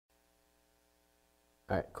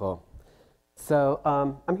All right, cool. So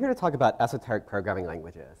I'm here to talk about esoteric programming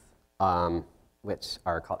languages, which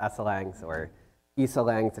are called Esolangs or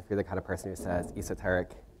Esolangs if you're the kind of person who says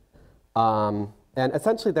esoteric. And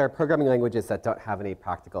essentially, they're programming languages that don't have any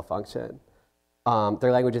practical function.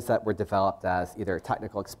 They're languages that were developed as either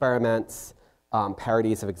technical experiments,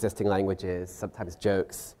 parodies of existing languages, sometimes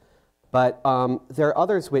jokes. But there are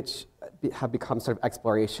others which have become sort of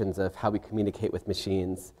explorations of how we communicate with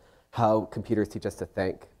machines, how computers teach us to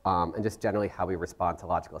think, and just generally how we respond to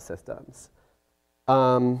logical systems.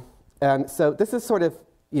 And so this is sort of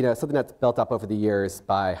something that's built up over the years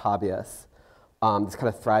by hobbyists, this kind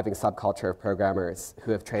of thriving subculture of programmers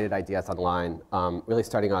who have traded ideas online, really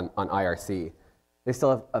starting on IRC. They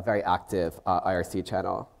still have a very active IRC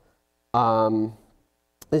channel.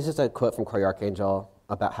 This is just a quote from Corey Archangel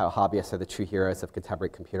about how hobbyists are the true heroes of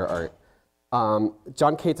contemporary computer art.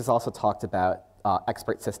 John Cates has also talked about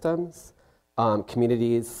expert systems,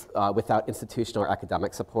 communities without institutional or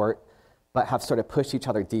academic support, but have sort of pushed each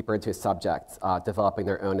other deeper into a subject, developing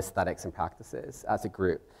their own aesthetics and practices as a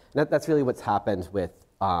group. And that's really what's happened with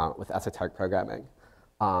esoteric programming,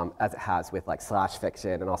 as it has with like slash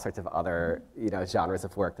fiction and all sorts of other genres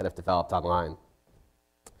of work that have developed online.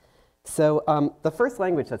 So the first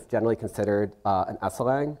language that's generally considered an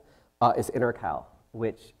Esolang is Intercal,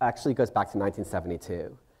 which actually goes back to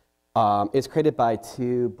 1972. It was created by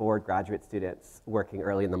two bored graduate students working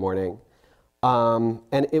early in the morning.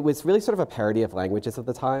 And it was really sort of a parody of languages of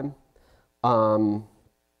the time.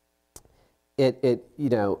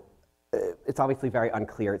 It's obviously very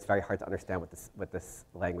unclear. It's very hard to understand what this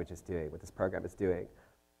language is doing, what this program is doing.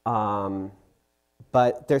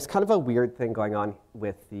 But there's kind of a weird thing going on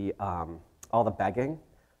with all the begging,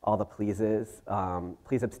 all the pleases.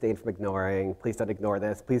 Please abstain from ignoring. Please don't ignore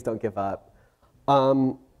this. Please don't give up.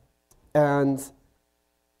 And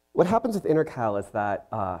what happens with Intercal is that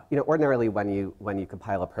ordinarily when you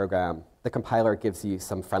compile a program, the compiler gives you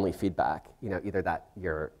some friendly feedback. Either that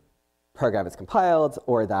your program is compiled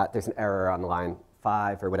or that there's an error on line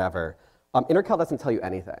 5 or whatever. Intercal doesn't tell you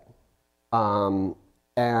anything.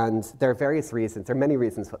 And there are various reasons. There are many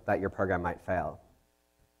reasons that your program might fail.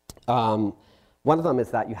 One of them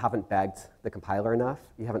is that you haven't begged the compiler enough.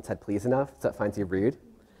 You haven't said please enough, so it finds you rude.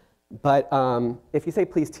 But if you say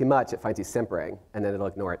please too much, it finds you simpering, and then it'll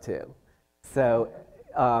ignore it too. So,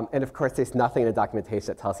 and of course, there's nothing in the documentation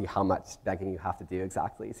that tells you how much begging you have to do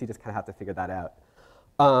exactly. So you just kind of have to figure that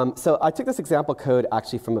out. So I took this example code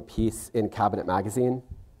actually from a piece in Cabinet Magazine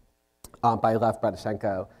by Lev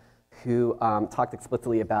Bredashenko, who talked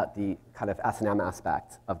explicitly about the kind of S&M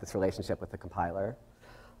aspect of this relationship with the compiler.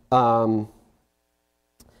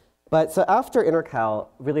 But so after Intercal,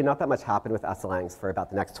 really not that much happened with Esolangs for about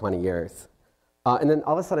the next 20 years. And then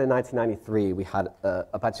all of a sudden in 1993, we had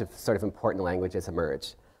a bunch of sort of important languages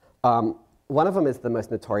emerge. One of them is the most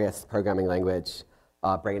notorious programming language,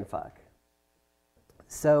 brainfuck.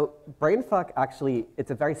 So brainfuck actually,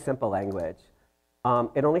 it's a very simple language.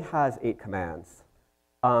 It only has 8 commands.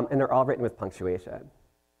 And they're all written with punctuation.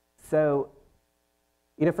 So,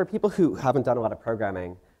 for people who haven't done a lot of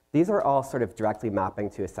programming, these are all sort of directly mapping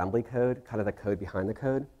to assembly code, kind of the code behind the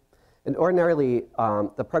code. And ordinarily,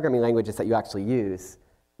 the programming languages that you actually use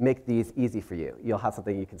make these easy for you. You'll have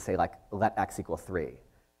something you can say like, let x equal 3.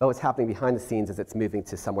 But what's happening behind the scenes is it's moving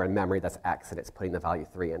to somewhere in memory that's x, and it's putting the value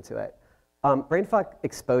 3 into it. Brainfuck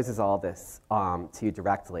exposes all this to you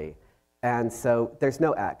directly. And so there's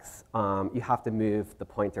no x. You have to move the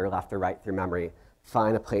pointer left or right through memory,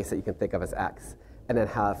 find a place that you can think of as x, and then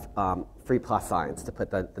have 3 plus signs to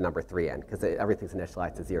put the number 3 in, because everything's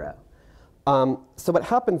initialized to 0. So what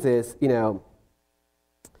happens is,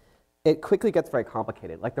 it quickly gets very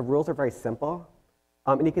complicated. Like the rules are very simple.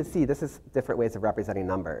 And you can see this is different ways of representing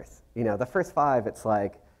numbers. The first 5, it's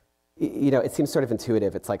like, it seems sort of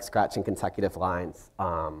intuitive. It's like scratching consecutive lines,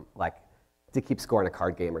 like to keep score in a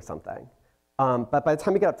card game or something. But by the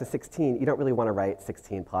time you get up to 16, you don't really want to write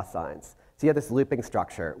 16 plus signs. So you have this looping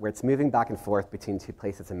structure where it's moving back and forth between 2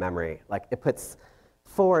 places in memory. Like it puts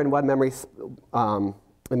 4 in one memory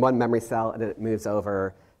cell, and then it moves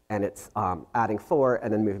over, and it's adding 4,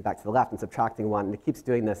 and then moving back to the left and subtracting 1. And it keeps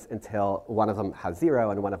doing this until one of them has 0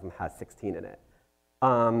 and one of them has 16 in it.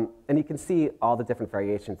 And you can see all the different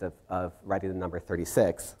variations of writing the number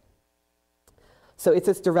 36. So it's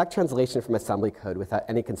this direct translation from assembly code without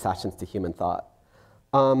any concessions to human thought.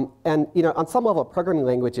 And on some level, programming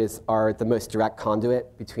languages are the most direct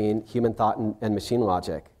conduit between human thought and machine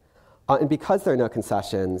logic. And because there are no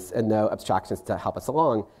concessions and no abstractions to help us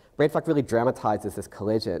along, brainfuck really dramatizes this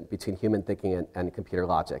collision between human thinking and computer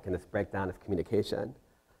logic and this breakdown of communication.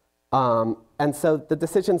 And so the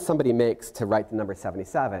decision somebody makes to write the number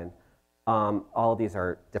 77, all of these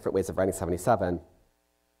are different ways of writing 77,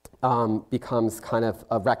 becomes kind of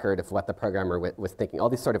a record of what the programmer was thinking. All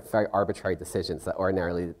these sort of very arbitrary decisions that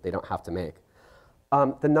ordinarily they don't have to make.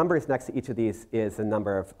 The numbers next to each of these is the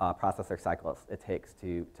number of processor cycles it takes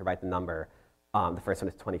to write the number. The first one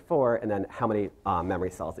is 24, and then how many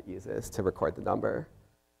memory cells it uses to record the number.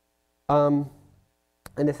 And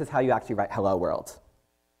this is how you actually write hello world.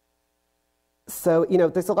 So,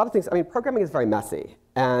 there's a lot of things. I mean, programming is very messy,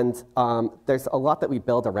 and there's a lot that we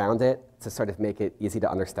build around it to sort of make it easy to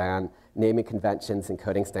understand, naming conventions and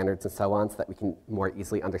coding standards and so on, so that we can more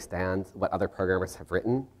easily understand what other programmers have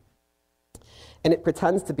written. And it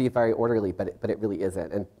pretends to be very orderly, but it really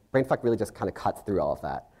isn't. And brainfuck really just kind of cuts through all of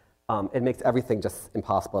that. It makes everything just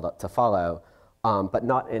impossible to follow, but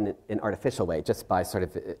not in an artificial way, just by sort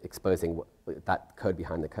of exposing that code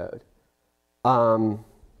behind the code.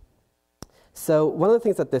 So one of the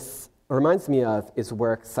things that this reminds me of is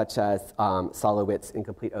work such as Solowit's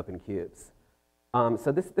Incomplete Open Cubes.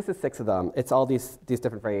 So this is 6 of them. It's all these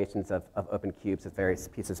different variations of open cubes with various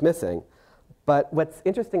pieces missing. But what's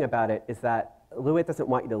interesting about it is that Lewitt doesn't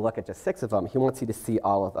want you to look at just 6 of them. He wants you to see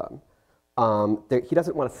all of them. He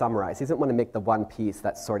doesn't want to summarize. He doesn't want to make the one piece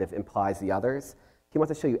that sort of implies the others. He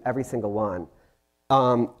wants to show you every single one.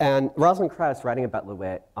 And Rosalind Krauss, writing about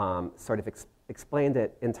Lewitt, sort of explained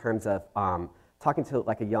it in terms of talking to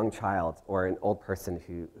like a young child or an old person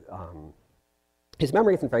who his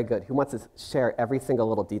memory isn't very good, who wants to share every single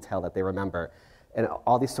little detail that they remember, and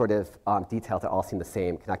all these sort of details that all seem the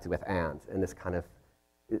same, connected with and in this kind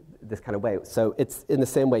of way. So it's in the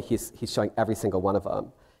same way he's showing every single one of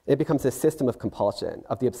them. It becomes this system of compulsion,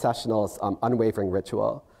 of the obsessional's unwavering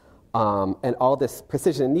ritual, and all this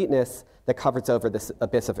precision and neatness that covers over this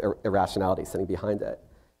abyss of irrationality sitting behind it.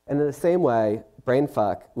 And in the same way,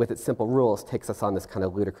 brainfuck, with its simple rules, takes us on this kind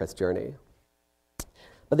of ludicrous journey.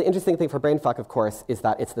 But the interesting thing for brainfuck, of course, is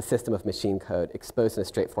that it's the system of machine code exposed in a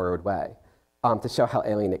straightforward way to show how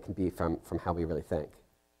alien it can be from how we really think.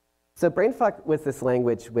 So brainfuck was this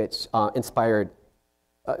language which inspired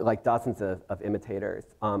like dozens of imitators.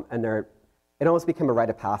 And it almost became a rite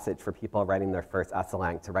of passage for people writing their first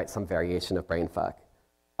Esolang to write some variation of brainfuck.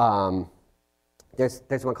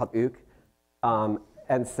 There's one called ook.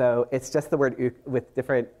 And so it's just the word ook with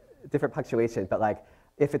different punctuation, but like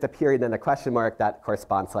if it's a period and a question mark, that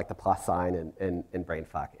corresponds to like the plus sign in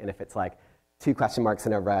brainfuck. And if it's like 2 question marks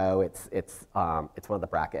in a row, it's one of the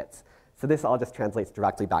brackets. So this all just translates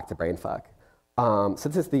directly back to brainfuck. So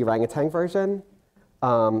this is the orangutan version.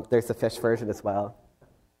 There's the fish version as well.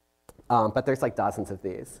 But there's like dozens of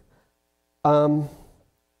these.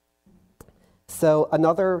 So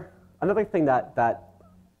another thing that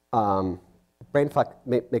brainfuck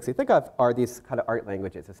makes me think of are these kind of art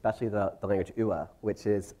languages, especially the language Ua, which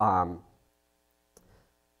is a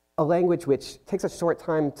language which takes a short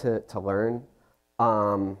time to learn.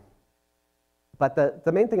 But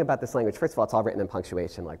the main thing about this language, first of all, it's all written in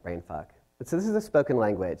punctuation like brainfuck. So this is a spoken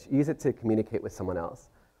language. You use it to communicate with someone else.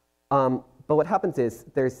 But what happens is,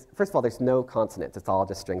 first of all, there's no consonants. It's all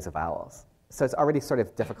just strings of vowels. So it's already sort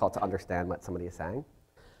of difficult to understand what somebody is saying.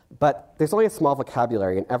 But there's only a small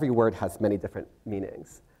vocabulary, and every word has many different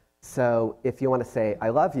meanings. So if you want to say, I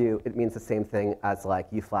love you, it means the same thing as like,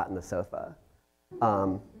 you flatten the sofa.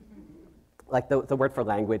 Like the word for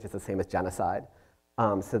language is the same as genocide.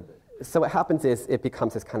 So what happens is it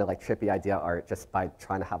becomes this kind of like trippy idea art just by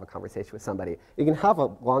trying to have a conversation with somebody. You can have a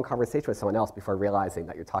long conversation with someone else before realizing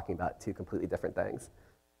that you're talking about 2 completely different things.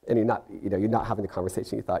 And you're not having the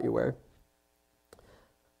conversation you thought you were.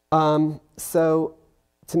 So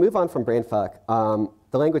to move on from brainfuck,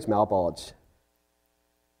 the language malbulge.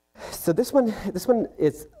 So this one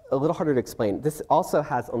is a little harder to explain. This also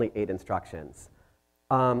has only 8 instructions.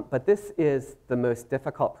 But this is the most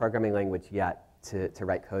difficult programming language yet to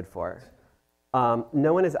write code for.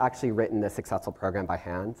 No one has actually written a successful program by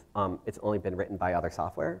hand. It's only been written by other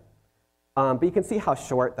software. But you can see how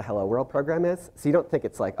short the Hello World program is. So you don't think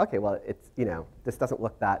it's like, okay, well, this doesn't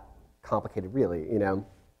look that complicated really,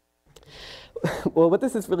 Well, what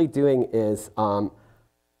this is really doing is all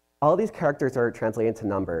these characters are translated into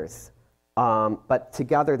numbers, but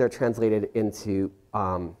together they're translated into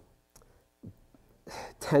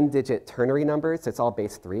 10-digit ternary numbers. So it's all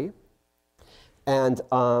base 3. And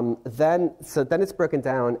then it's broken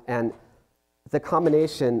down, and the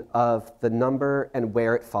combination of the number and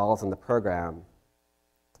where it falls in the program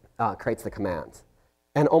creates the command.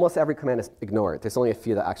 And almost every command is ignored. There's only a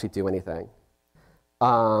few that actually do anything.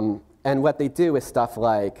 And what they do is stuff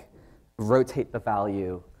like rotate the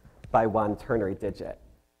value by 1 ternary digit.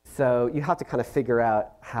 So you have to kind of figure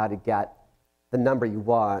out how to get the number you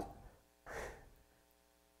want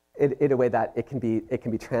in a way that it can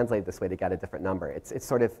be translated this way to get a different number. It's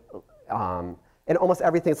sort of, and almost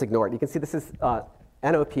everything's ignored. You can see this is,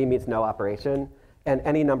 NOP means no operation, and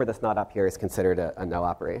any number that's not up here is considered a no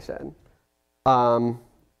operation.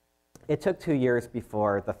 It took 2 years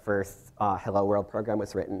before the first Hello World program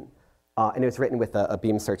was written. And it was written with a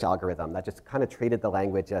beam search algorithm that just kind of treated the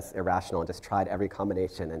language as irrational and just tried every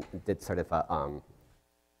combination and did sort of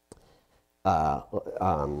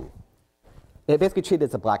it basically treated it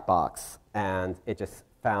as a black box, and it just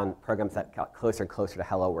found programs that got closer and closer to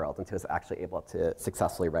Hello World until it was actually able to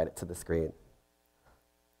successfully write it to the screen.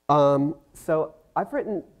 So I've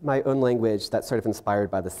written my own language that's sort of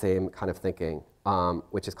inspired by the same kind of thinking,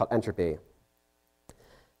 which is called entropy.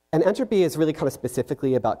 And entropy is really kind of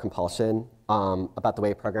specifically about compulsion, about the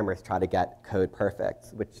way programmers try to get code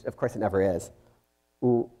perfect, which of course it never is.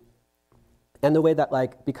 And the way that,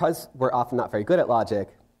 like, because we're often not very good at logic,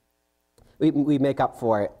 we make up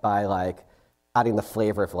for it by like adding the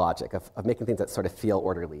flavor of logic, of making things that sort of feel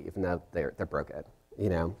orderly, even though they're broken, you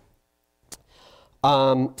know?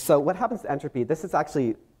 So what happens to entropy, this is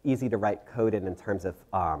actually easy to write code in terms of,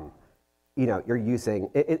 you know, you're using,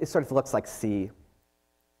 it sort of looks like C.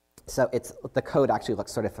 So the code actually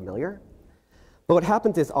looks sort of familiar. But what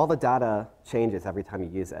happens is all the data changes every time you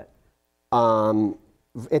use it.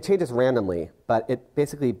 It changes randomly, but it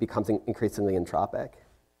basically becomes increasingly entropic.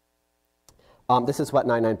 This is what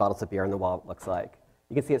 99 bottles of beer on the wall looks like.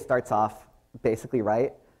 You can see it starts off basically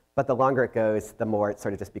right, but the longer it goes, the more it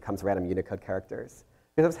sort of just becomes random Unicode characters.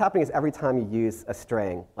 Because what's happening is every time you use a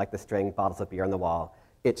string, like the string bottles of beer on the wall,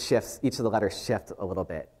 it shifts, each of the letters shift a little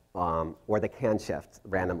bit, or they can shift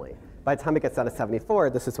randomly. By the time it gets down to 74,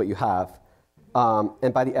 this is what you have.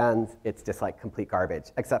 And by the end, it's just like complete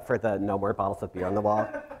garbage, except for the no more bottles of beer on the wall,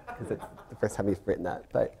 because it's the first time we've written that.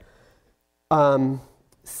 But,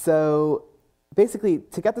 so basically,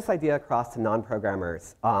 to get this idea across to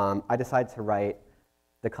non-programmers, I decided to write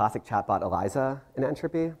the classic chatbot Eliza in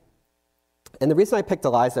entropy. And the reason I picked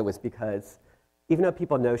Eliza was because even though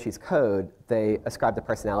people know she's code, they ascribe the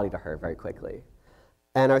personality to her very quickly.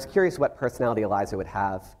 And I was curious what personality Eliza would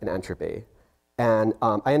have in entropy. And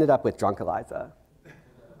I ended up with drunk Eliza.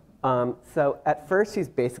 So at first, she's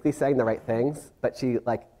basically saying the right things, but she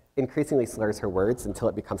like increasingly slurs her words until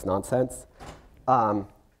it becomes nonsense. So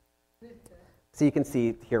you can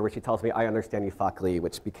see here where she tells me, "I understand you, fuckly,"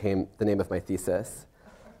 which became the name of my thesis.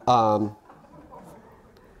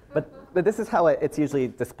 But this is how it's usually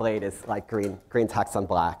displayed, as like green text on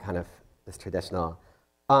black, kind of this traditional.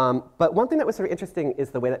 But one thing that was sort of interesting is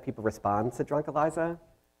the way that people respond to drunk Eliza.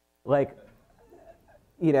 Like,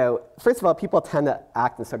 you know, first of all, people tend to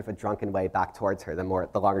act in sort of a drunken way back towards her the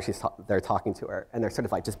longer they're talking to her, and they're sort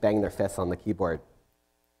of like just banging their fists on the keyboard.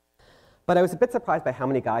 But I was a bit surprised by how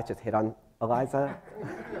many guys just hit on Eliza,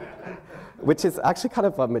 which is actually kind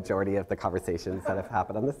of a majority of the conversations that have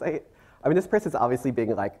happened on the site. I mean, this person's obviously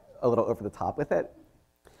being like a little over the top with it,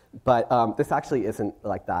 but this actually isn't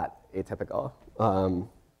like that atypical.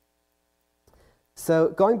 So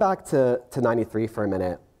going back to 93 for a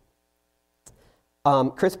minute,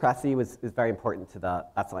 Chris Pressey is very important to the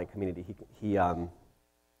Esolang community. He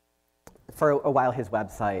for a while, his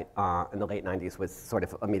website in the late 90s was sort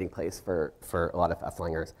of a meeting place for a lot of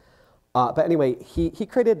Esolangers. But anyway, he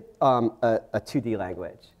created a 2D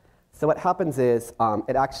language. So what happens is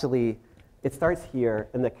it starts here,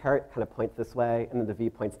 and the caret kind of points this way, and then the V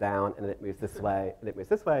points down, and then it moves this way, and it moves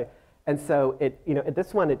this way. And so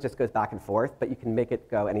this one, it just goes back and forth, but you can make it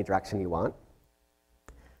go any direction you want.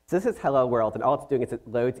 So this is hello world, and all it's doing is it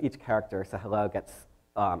loads each character, so hello gets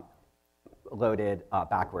loaded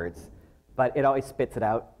backwards. But it always spits it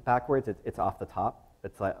out backwards. It's off the top.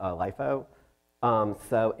 It's like a LIFO.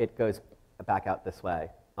 So it goes back out this way.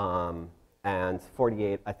 And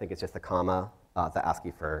 48, I think, is just a comma, the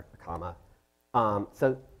ASCII for a comma.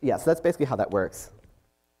 So that's basically how that works.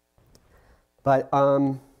 But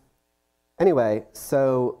anyway,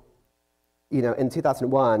 so in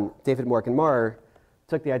 2001, David Morgan Marr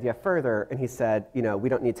took the idea further, and he said, we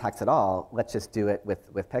don't need text at all. Let's just do it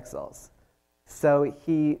with pixels. So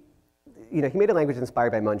he made a language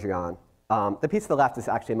inspired by Mondrian. The piece to the left is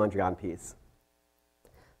actually a Mondrian piece.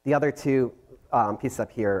 The other two pieces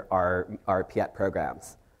up here are Piet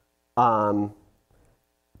programs. And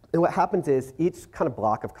what happens is each kind of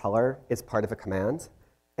block of color is part of a command,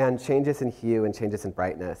 and changes in hue and changes in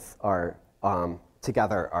brightness are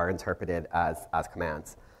together are interpreted as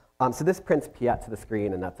commands. So this prints Piet to the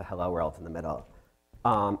screen, and that's a hello world in the middle.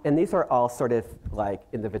 And these are all sort of like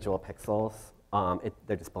individual pixels.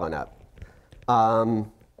 They're just blown up.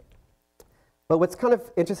 But what's kind of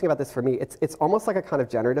interesting about this for me, it's almost like a kind of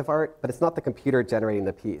generative art, but it's not the computer generating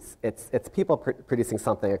the piece. It's people producing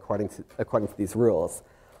something according to these rules.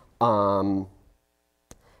 And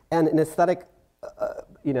an aesthetic,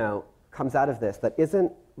 comes out of this that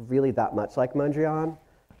isn't really that much like Mondrian.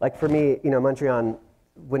 Like for me, Mondrian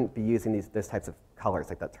wouldn't be using those types of colors,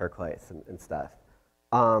 like that turquoise and stuff.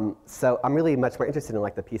 So I'm really much more interested in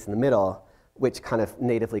like the piece in the middle, which kind of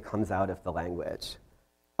natively comes out of the language.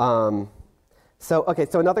 So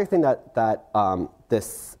another thing that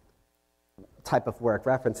this type of work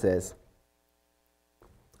references,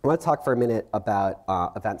 I want to talk for a minute about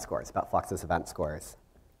event scores, about Fluxus event scores.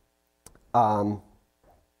 So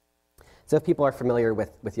if people are familiar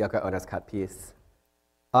with Yoko Ono's cut piece,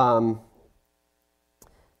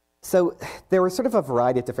 so there were sort of a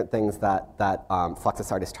variety of different things that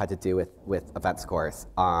Fluxus artists tried to do with event scores.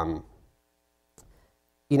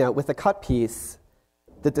 With the cut piece,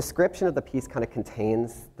 the description of the piece kind of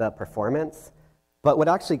contains the performance, but what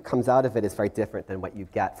actually comes out of it is very different than what you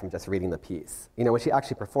get from just reading the piece. When she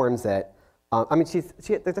actually performs it,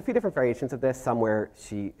 there's a few different variations of this. Some where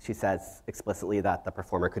she says explicitly that the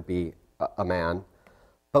performer could be a man,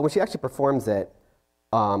 but when she actually performs it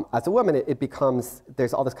as a woman,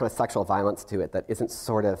 there's all this kind of sexual violence to it that isn't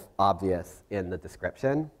sort of obvious in the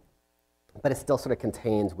description, but it's still sort of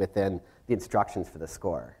contained within the instructions for the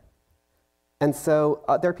score. And so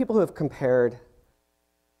there are people who have compared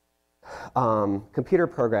computer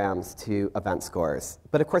programs to event scores.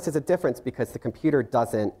 But of course, there's a difference because the computer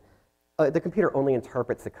only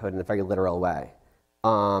interprets the code in a very literal way.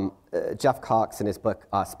 Jeff Cox, in his book,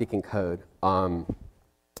 Speaking Code,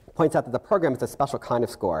 points out that the program is a special kind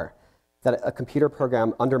of score, that a computer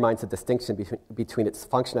program undermines the distinction between its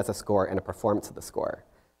function as a score and a performance of the score.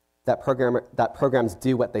 That programs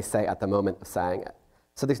do what they say at the moment of saying it.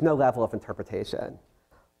 So there's no level of interpretation.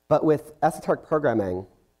 But with esoteric programming,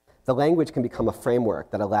 the language can become a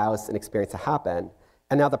framework that allows an experience to happen,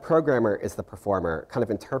 and now the programmer is the performer, kind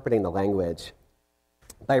of interpreting the language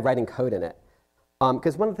by writing code in it.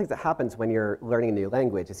 Because one of the things that happens when you're learning a new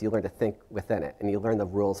language is you learn to think within it, and you learn the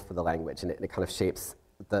rules for the language, and it kind of shapes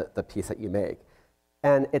the piece that you make.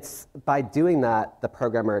 And it's by doing that, the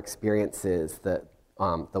programmer experiences the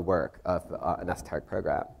work of an esoteric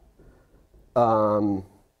program.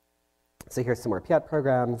 So here's some more Piet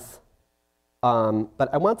programs. But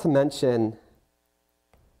I want to mention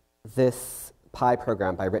this pi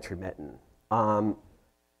program by Richard Mitten.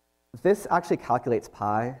 This actually calculates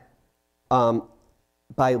pi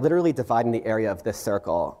by literally dividing the area of this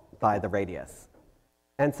circle by the radius.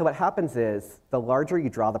 And so what happens is, the larger you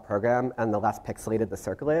draw the program and the less pixelated the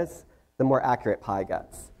circle is, the more accurate pi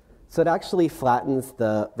gets. So it actually flattens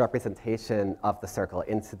the representation of the circle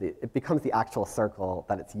it becomes the actual circle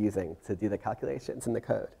that it's using to do the calculations in the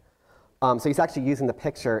code. So he's actually using the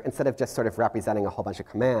picture, instead of just sort of representing a whole bunch of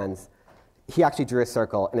commands, he actually drew a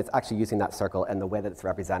circle, and it's actually using that circle and the way that it's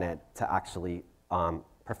represented to actually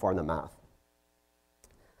perform the math.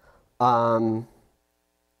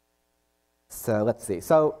 So let's see.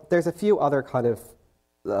 So there's a few other kind of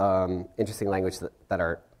interesting languages that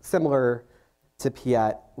are similar to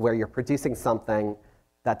Piet, where you're producing something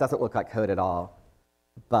that doesn't look like code at all,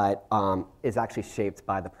 but is actually shaped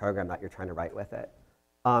by the program that you're trying to write with it.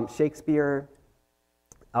 Shakespeare,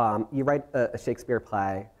 you write a Shakespeare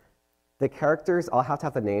play. The characters all have to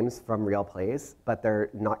have the names from real plays, but they're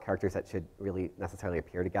not characters that should really necessarily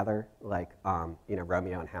appear together, like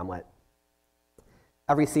Romeo and Hamlet.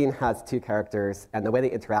 Every scene has two characters, and the way they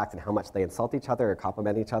interact and how much they insult each other or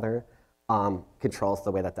compliment each other controls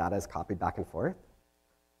the way that data is copied back and forth.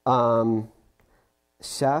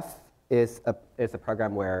 Chef is a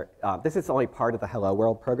program where, this is only part of the Hello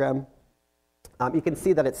World program. You can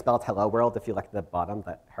see that it's spelled Hello World if you look at the bottom,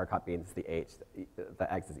 that haircut means the H,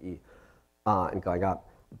 the X is E, and going up.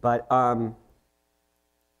 But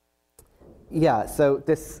yeah, so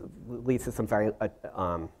this leads to some very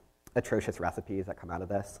atrocious recipes that come out of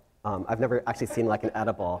this. I've never actually seen like an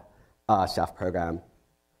edible chef program.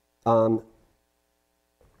 I'm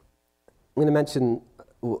going to mention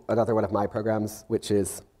another one of my programs, which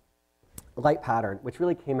is Light Pattern, which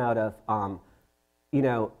really came out of,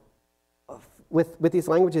 with these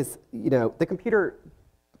languages, the computer,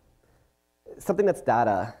 something that's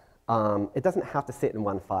data, it doesn't have to sit in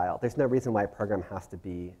one file. There's no reason why a program has to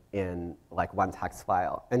be in like one text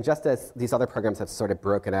file. And just as these other programs have sort of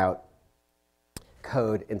broken out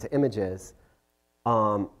code into images,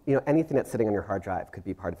 anything that's sitting on your hard drive could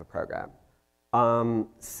be part of a program.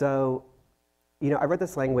 So, I read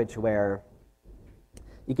this language where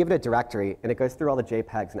you give it a directory, and it goes through all the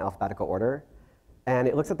JPEGs in alphabetical order, And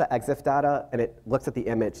it looks at the EXIF data, and it looks at the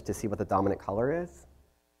image to see what the dominant color is.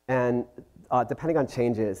 And depending on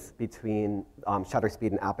changes between shutter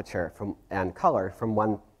speed and aperture and color from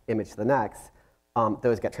one image to the next,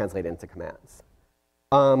 those get translated into commands.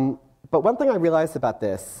 But one thing I realized about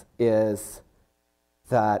this is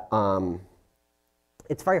that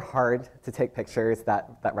it's very hard to take pictures that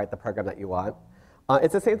write the program that you want.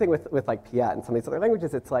 It's the same thing with like Piet and some of these other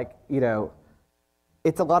languages. It's like,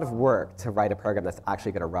 it's a lot of work to write a program that's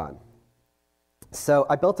actually going to run. So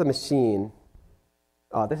I built a machine.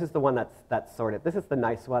 This is the one that's sorted. This is the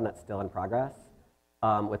nice one that's still in progress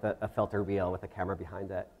with a filter wheel with a camera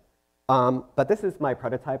behind it. But this is my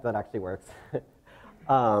prototype that actually works,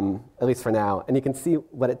 at least for now. And you can see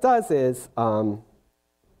what it does is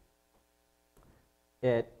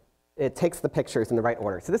it takes the pictures in the right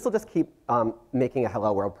order. So this will just keep making a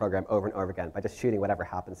hello world program over and over again by just shooting whatever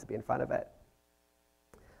happens to be in front of it.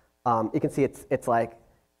 You can see it's like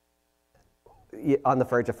on the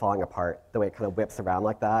verge of falling apart, the way it kind of whips around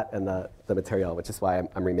like that and the material, which is why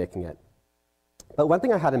I'm remaking it. But one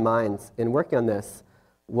thing I had in mind in working on this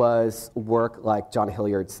was work like John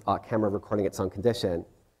Hilliard's camera recording its own condition,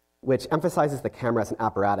 which emphasizes the camera as an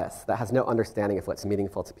apparatus that has no understanding of what's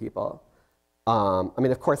meaningful to people. I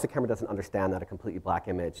mean, of course, the camera doesn't understand that a completely black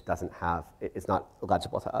image is not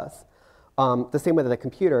legible to us. The same way that a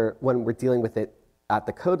computer, when we're dealing with it at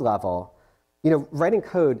the code level, writing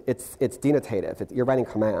code, it's denotative. You're writing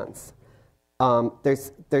commands.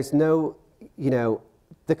 There's no,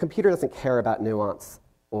 the computer doesn't care about nuance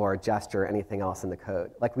or gesture or anything else in the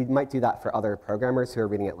code. Like, we might do that for other programmers who are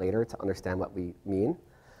reading it later to understand what we mean.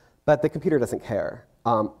 But the computer doesn't care,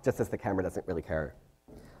 just as the camera doesn't really care.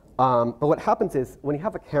 But what happens is, when you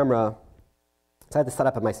have a camera, so I had this set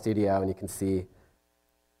up in my studio, and you can see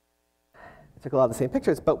I took a lot of the same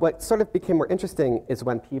pictures, but what sort of became more interesting is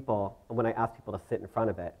when I asked people to sit in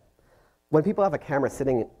front of it. When people have a camera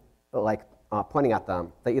sitting, like, pointing at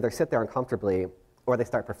them, they either sit there uncomfortably or they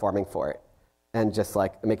start performing for it and just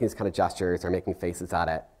like making these kind of gestures or making faces at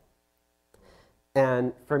it.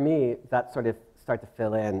 And for me, that sort of started to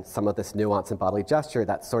fill in some of this nuance and bodily gesture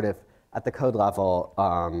that sort of, at the code level,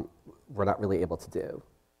 we're not really able to do.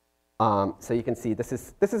 So you can see this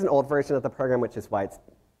is an old version of the program, which is why it's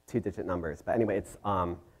two-digit numbers. But anyway,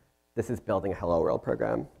 this is building a hello world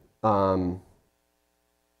program.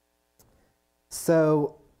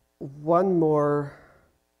 So one more,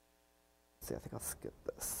 let's see, I think I'll skip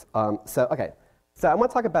this. Okay, so I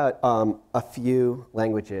want to talk about a few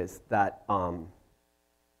languages that,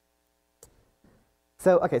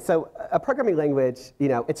 so a programming language,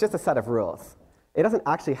 it's just a set of rules. It doesn't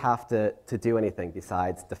actually have to do anything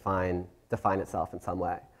besides define itself in some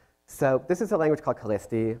way. So this is a language called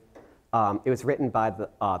Callisti. It was written by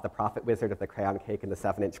the prophet wizard of the crayon cake and the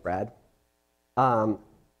 7-inch bread. And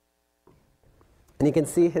you can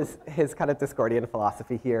see his kind of Discordian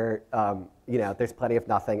philosophy here. There's plenty of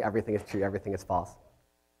nothing, everything is true, everything is false.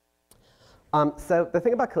 So the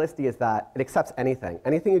thing about Callisti is that it accepts anything.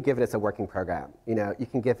 Anything you give it is a working program. You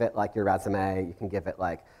can give it like your resume, you can give it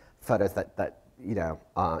like photos you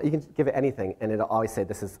can give it anything, and it'll always say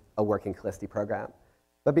this is a working Callisti program.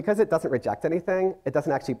 But because it doesn't reject anything, it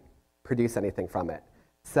doesn't actually produce anything from it.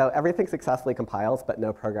 So everything successfully compiles, but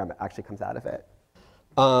no program actually comes out of it.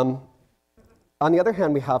 On the other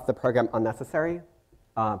hand, we have the program Unnecessary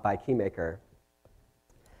by Keymaker.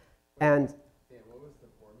 And what was the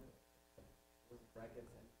format? Was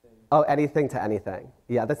brackets anything? oh, anything to anything.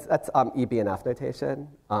 Yeah, that's EBNF notation.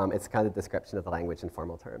 It's kind of a description of the language in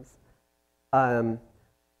formal terms.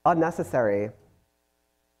 Unnecessary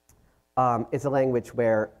is a language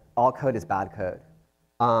where all code is bad code.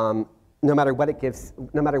 No matter what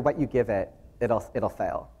you give it, it'll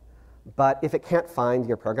fail. But if it can't find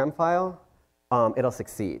your program file, it'll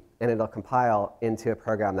succeed, and it'll compile into a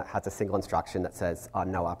program that has a single instruction that says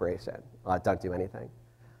no operation, don't do anything.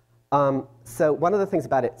 So one of the things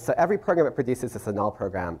about it, so every program it produces is a null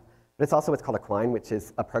program, but it's also what's called a quine, which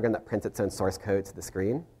is a program that prints its own source code to the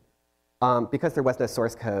screen. Because there was no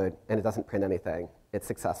source code and it doesn't print anything, it's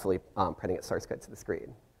successfully printing its source code to the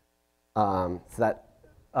screen. So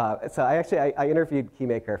I interviewed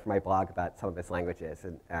Keymaker for my blog about some of its languages,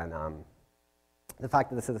 and the fact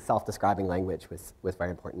that this is a self-describing language was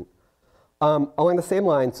very important. Along the same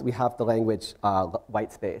lines, we have the language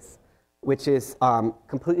whitespace, which is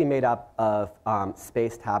completely made up of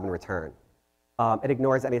space, tab, and return. It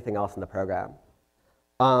ignores anything else in the program.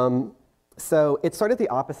 So it's sort of the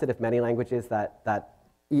opposite of many languages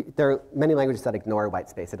there are many languages that ignore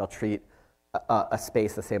whitespace. It'll treat a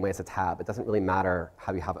space the same way as a tab. It doesn't really matter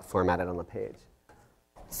how you have it formatted on the page.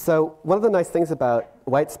 So one of the nice things about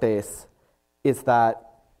whitespace is that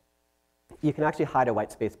you can actually hide a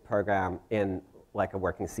white space program in like a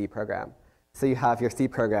working C program. So you have your C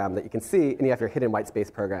program that you can see, and you have your hidden white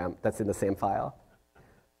space program that's in the same file.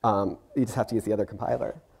 You just have to use the other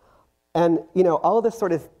compiler. And all of this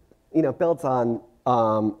sort of builds on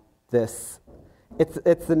this.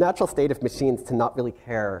 It's the natural state of machines to not really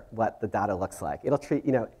care what the data looks like. It'll treat,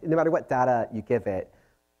 no matter what data you give it,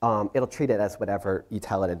 it'll treat it as whatever you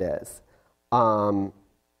tell it is.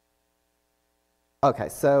 Okay,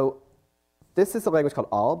 so this is a language called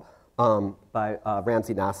ALB by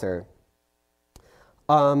Ramsey Nasser.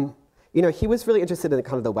 He was really interested in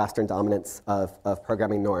kind of the Western dominance of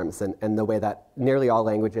programming norms and the way that nearly all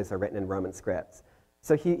languages are written in Roman scripts.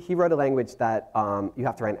 So he wrote a language that you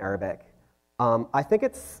have to write in Arabic. I think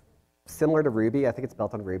it's similar to Ruby. I think it's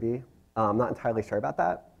built on Ruby. I'm not entirely sure about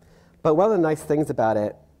that. But one of the nice things about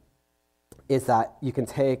it is that you can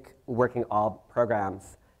take working ALB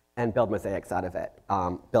programs and build mosaics out of it,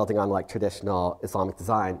 building on like traditional Islamic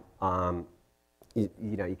design. You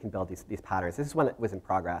can build these patterns. This is when it was in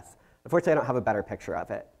progress. Unfortunately, I don't have a better picture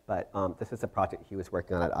of it, but this is a project he was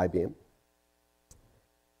working on at IBM.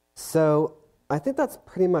 So I think that's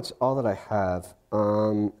pretty much all that I have.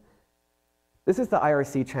 This is the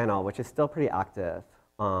IRC channel, which is still pretty active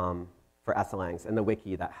for Esolangs, and the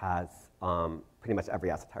wiki that has pretty much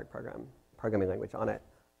every esoteric programming language on it.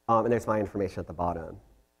 And there's my information at the bottom.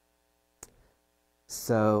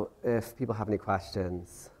 So if people have any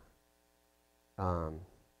questions, oh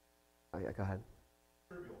yeah, go ahead.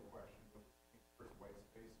 Trivial question, but first white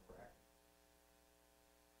space or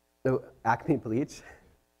Acme? No, Acme Bleach?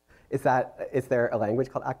 Is there a language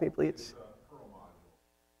called Acme Bleach? It's a Perl module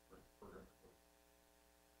for program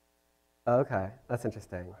code. Okay, that's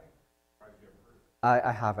interesting. Have you ever heard of it?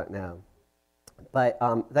 I haven't, no. But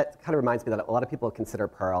that kind of reminds me that a lot of people consider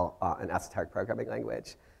Perl an esoteric programming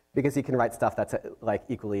language because you can write stuff that's like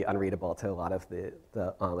equally unreadable to a lot of the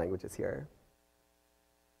languages here.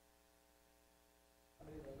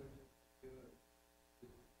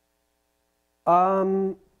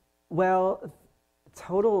 Well,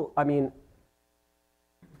 total, I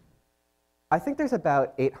think there's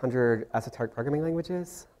about 800 esoteric programming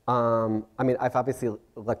languages. I've obviously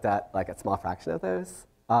looked at like a small fraction of those.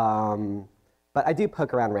 But I do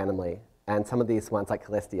poke around randomly, and some of these ones, like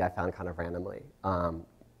Callisti, I found kind of randomly.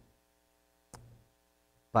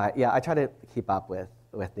 But yeah, I try to keep up with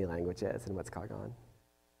new languages and what's going on.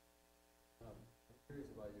 I'm curious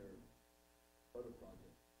about your photo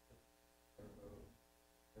project.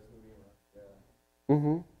 That's moving around.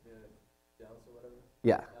 Mm-hmm. The gels or whatever.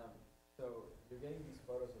 Yeah. So you're getting these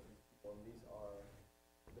photos of these people, and these are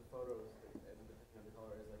the photos, and depending on the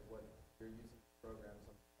color is like what you're using to program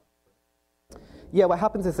something. Yeah, what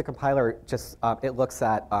happens is the compiler just, it looks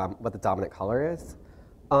at what the dominant color is.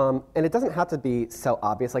 And it doesn't have to be so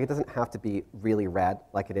obvious. Like, it doesn't have to be really red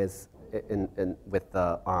like it is with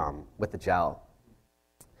the gel.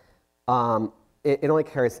 It only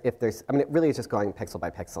cares if there's, it really is just going pixel by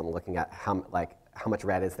pixel and looking at how much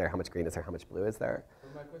red is there, how much green is there, how much blue is there.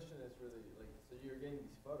 But my question is really, like, so you're getting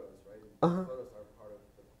these photos, right? And Uh-huh. these photos are part of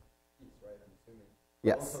the piece, right? I'm assuming. But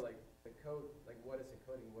Yes. also, like, the code, like, what is it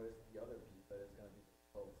coding? What is the other piece that is going to be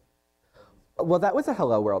called? Well, that was a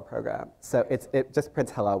Hello World program. So it just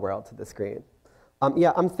prints Hello World to the screen.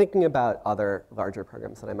 Yeah, I'm thinking about other larger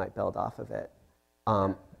programs that I might build off of it. I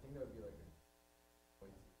think that would be like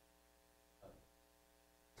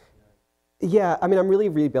Yeah, I'm really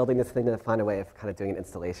rebuilding this thing to find a way of kind of doing an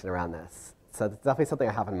installation around this. So it's definitely something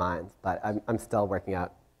I have in mind, but I'm still working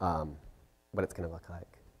out what it's going to look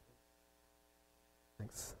like.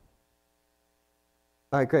 Thanks.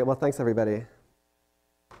 All right, great. Well, thanks, everybody.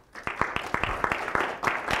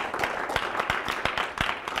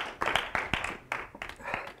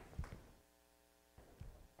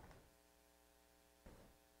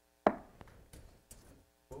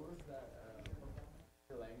 what was that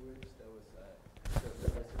language that was